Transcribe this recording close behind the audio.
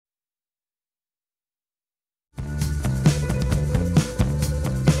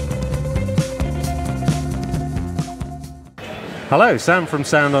Hello, Sam from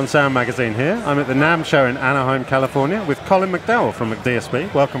Sound on Sound magazine here. I'm at the NAMM show in Anaheim, California with Colin McDowell from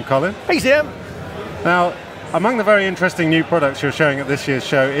McDSP. Welcome, Colin. Hey, Sam. Now, among the very interesting new products you're showing at this year's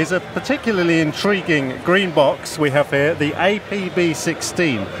show is a particularly intriguing green box we have here, the APB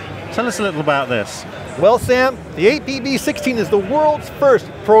 16. Tell us a little about this. Well, Sam, the APB 16 is the world's first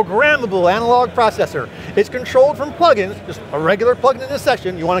programmable analog processor. It's controlled from plugins, just a regular plug-in in a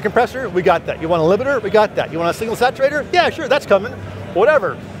session. You want a compressor? We got that. You want a limiter? We got that. You want a signal saturator? Yeah, sure, that's coming.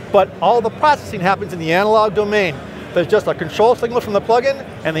 Whatever. But all the processing happens in the analog domain. There's just a control signal from the plug-in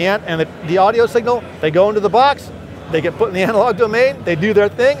and the audio signal. They go into the box, they get put in the analog domain, they do their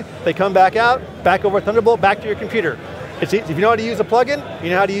thing, they come back out, back over Thunderbolt, back to your computer. If you know how to use a plug-in,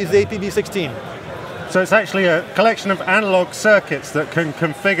 you know how to use the APB 16. So it's actually a collection of analog circuits that can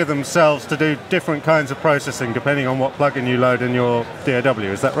configure themselves to do different kinds of processing depending on what plugin you load in your DAW,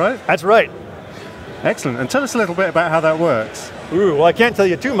 is that right? That's right. Excellent, and tell us a little bit about how that works. Ooh, well, I can't tell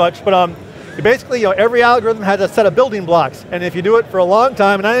you too much, but basically, every algorithm has a set of building blocks, and if you do it for a long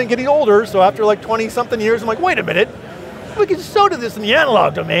time, and I didn't get any older, so after like 20-something years, I'm like, wait a minute, we can so do this in the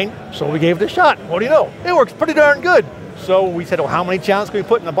analog domain, so we gave it a shot. What do you know? It works pretty darn good. So we said, well, how many channels can we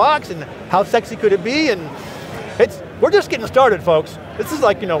put in the box, and how sexy could it be? And we're just getting started, folks. This is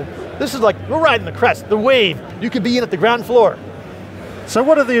like, we're riding the crest, the wave. You could be in at the ground floor. So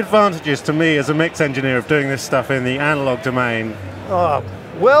what are the advantages to me as a mix engineer of doing this stuff in the analog domain?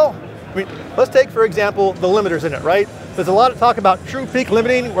 Well, let's take, for example, the limiters in it, right? There's a lot of talk about true peak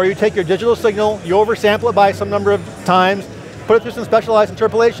limiting, where you take your digital signal, you oversample it by some number of times, put it through some specialized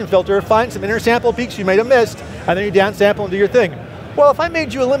interpolation filter, find some intersample peaks you may have missed, and then you downsample and do your thing. Well, if I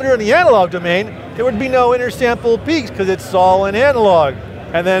made you a limiter in the analog domain, there would be no intersample peaks because it's all in analog,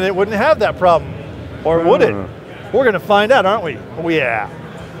 and then it wouldn't have that problem. Or would it? We're going to find out, aren't we? Oh, yeah.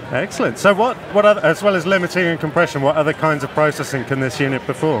 Excellent. So what other, as well as limiting and compression, what other kinds of processing can this unit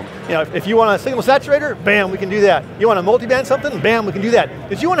perform? If you want a signal saturator, bam, we can do that. You want a multiband something, bam, we can do that.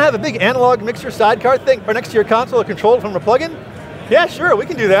 If you want to have a big analog mixer sidecar thing right next to your console controlled from a plugin, yeah, sure, we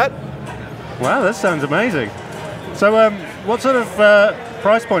can do that. Wow, that sounds amazing. So what sort of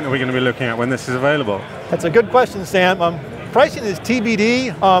price point are we going to be looking at when this is available? That's a good question, Sam. Pricing is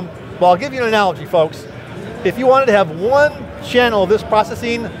TBD. Well, I'll give you an analogy, folks. If you wanted to have one channel of this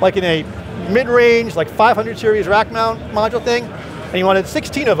processing, like in a mid-range, like 500 series rack mount module thing, and you wanted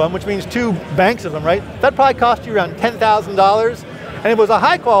 16 of them, which means 2 banks of them, right? That'd probably cost you around $10,000. And if it was a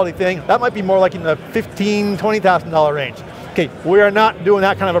high quality thing, that might be more like in the $15,000, $20,000 range. Okay, we are not doing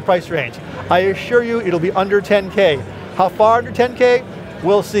that kind of a price range. I assure you it'll be under 10K. How far under 10K?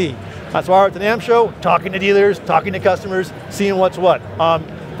 We'll see. That's why we're at the NAMM show, talking to dealers, talking to customers, seeing what's what.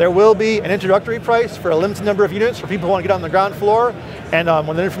 There will be an introductory price for a limited number of units for people who want to get on the ground floor, and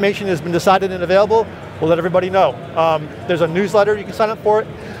when the information has been decided and available, we'll let everybody know. There's a newsletter you can sign up for it,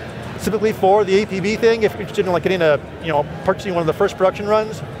 specifically for the APB thing. If you're interested in like getting purchasing one of the first production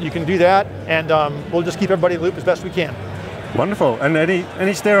runs, you can do that, and we'll just keep everybody in the loop as best we can. Wonderful. And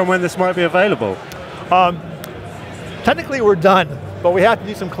any steer on when this might be available? Technically we're done, but we have to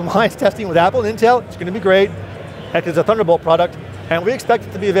do some compliance testing with Apple and Intel. It's going to be great. It's a Thunderbolt product, and we expect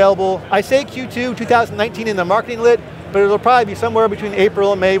it to be available, I say Q2 2019 in the marketing lit, but it'll probably be somewhere between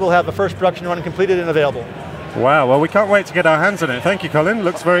April and May. We'll have the first production run completed and available. Wow, well we can't wait to get our hands on it. Thank you, Colin.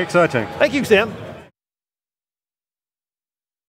 Looks very exciting. Thank you, Sam.